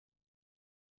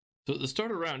So at the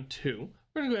start of round 2,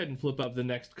 we're going to go ahead and flip up the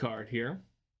next card here.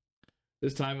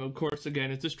 This time, of course,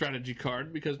 again, it's a strategy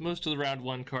card because most of the round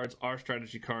 1 cards are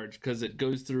strategy cards because it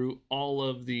goes through all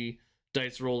of the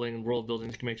dice rolling and world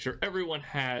building to make sure everyone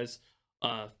has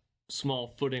a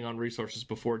small footing on resources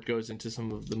before it goes into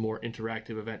some of the more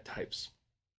interactive event types.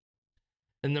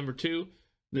 And number 2,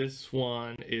 this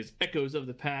one is Echoes of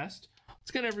the Past. Once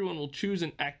again, everyone will choose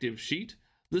an active sheet.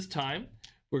 This time,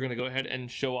 we're going to go ahead and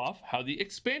show off how the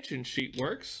expansion sheet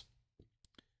works.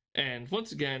 And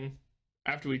once again,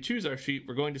 after we choose our sheet,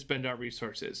 we're going to spend our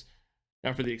resources.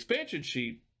 Now for the expansion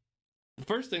sheet, the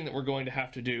first thing that we're going to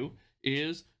have to do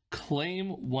is claim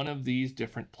one of these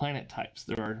different planet types.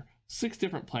 There are 6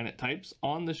 different planet types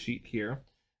on the sheet here.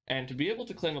 And to be able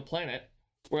to claim a planet,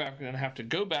 we're going to have to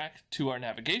go back to our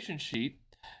navigation sheet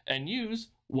and use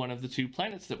one of the 2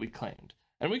 planets that we claimed.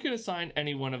 And we can assign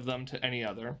any one of them to any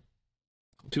of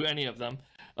them.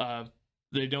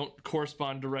 They don't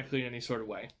correspond directly in any sort of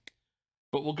way.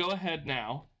 But we'll go ahead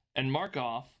now and mark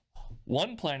off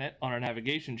one planet on our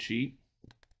navigation sheet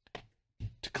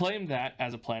to claim that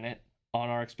as a planet on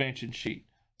our expansion sheet.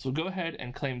 So we'll go ahead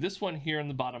and claim this one here in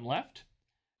the bottom left.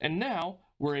 And now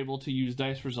we're able to use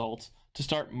dice results to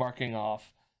start marking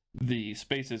off the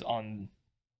spaces on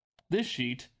this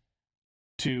sheet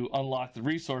to unlock the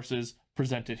resources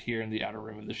presented here in the outer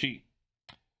rim of the sheet.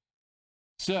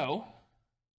 So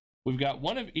we've got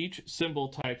one of each symbol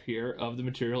type here of the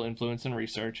material, influence, and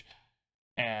research.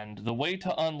 And the way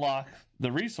to unlock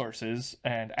the resources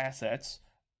and assets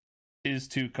is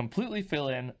to completely fill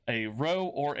in a row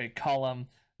or a column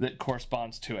that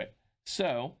corresponds to it.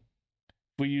 So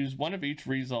if we use one of each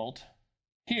result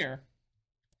here,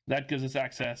 that gives us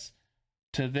access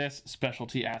to this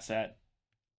specialty asset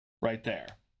right there.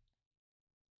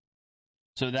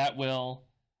 So that will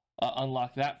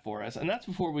unlock that for us, and that's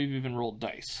before we've even rolled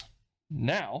dice.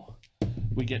 Now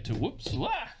we get to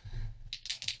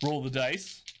roll the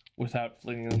dice without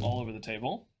flinging them all over the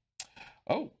table.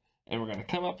 Oh, and we're going to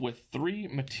come up with 3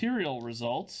 material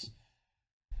results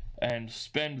and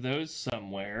spend those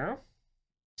somewhere.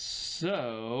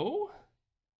 So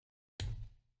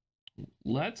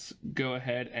let's go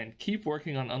ahead and keep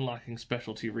working on unlocking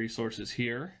specialty resources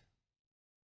here.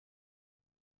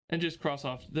 And just cross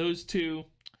off those 2.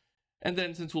 And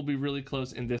then since we'll be really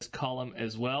close in this column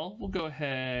as well, we'll go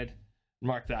ahead and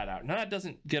mark that out. Now that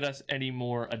doesn't get us any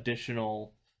more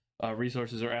additional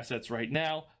resources or assets right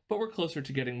now, but we're closer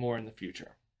to getting more in the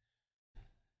future.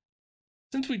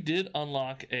 Since we did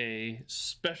unlock a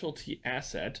specialty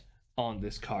asset on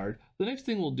this card, the next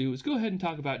thing we'll do is go ahead and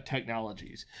talk about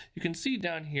technologies. You can see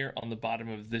down here on the bottom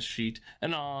of this sheet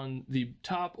and on the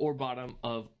top or bottom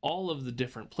of all of the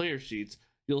different player sheets,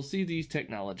 you'll see these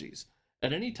technologies.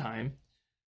 At any time,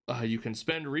 you can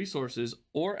spend resources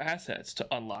or assets to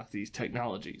unlock these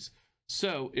technologies.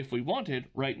 So if we wanted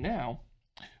right now,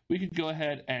 we could go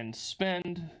ahead and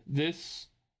spend this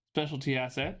specialty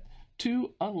asset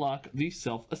to unlock the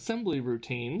self-assembly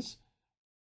routines,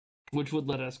 which would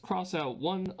let us cross out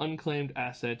one unclaimed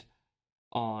asset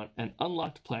on an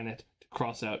unlocked planet to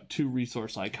cross out 2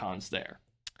 resource icons there.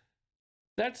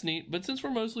 That's neat, but since we're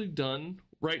mostly done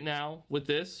right now with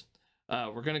this,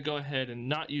 we're going to go ahead and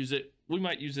not use it. We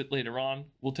might use it later on.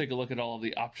 We'll take a look at all of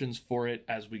the options for it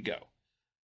as we go.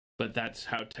 But that's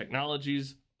how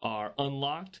technologies are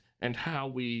unlocked and how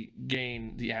we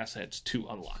gain the assets to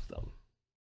unlock them.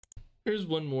 Here's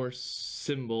one more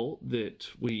symbol that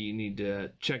we need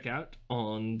to check out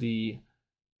on the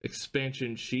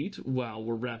expansion sheet while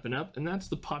we're wrapping up, and that's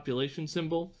the population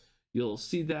symbol. You'll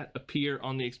see that appear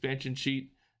on the expansion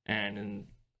sheet and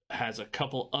has a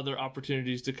couple other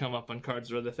opportunities to come up on cards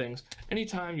or other things.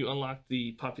 Anytime you unlock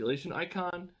the population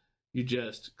icon, you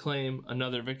just claim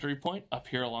another victory point up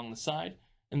here along the side,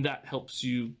 and that helps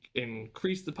you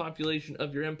increase the population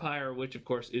of your empire, which of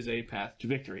course is a path to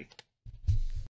victory.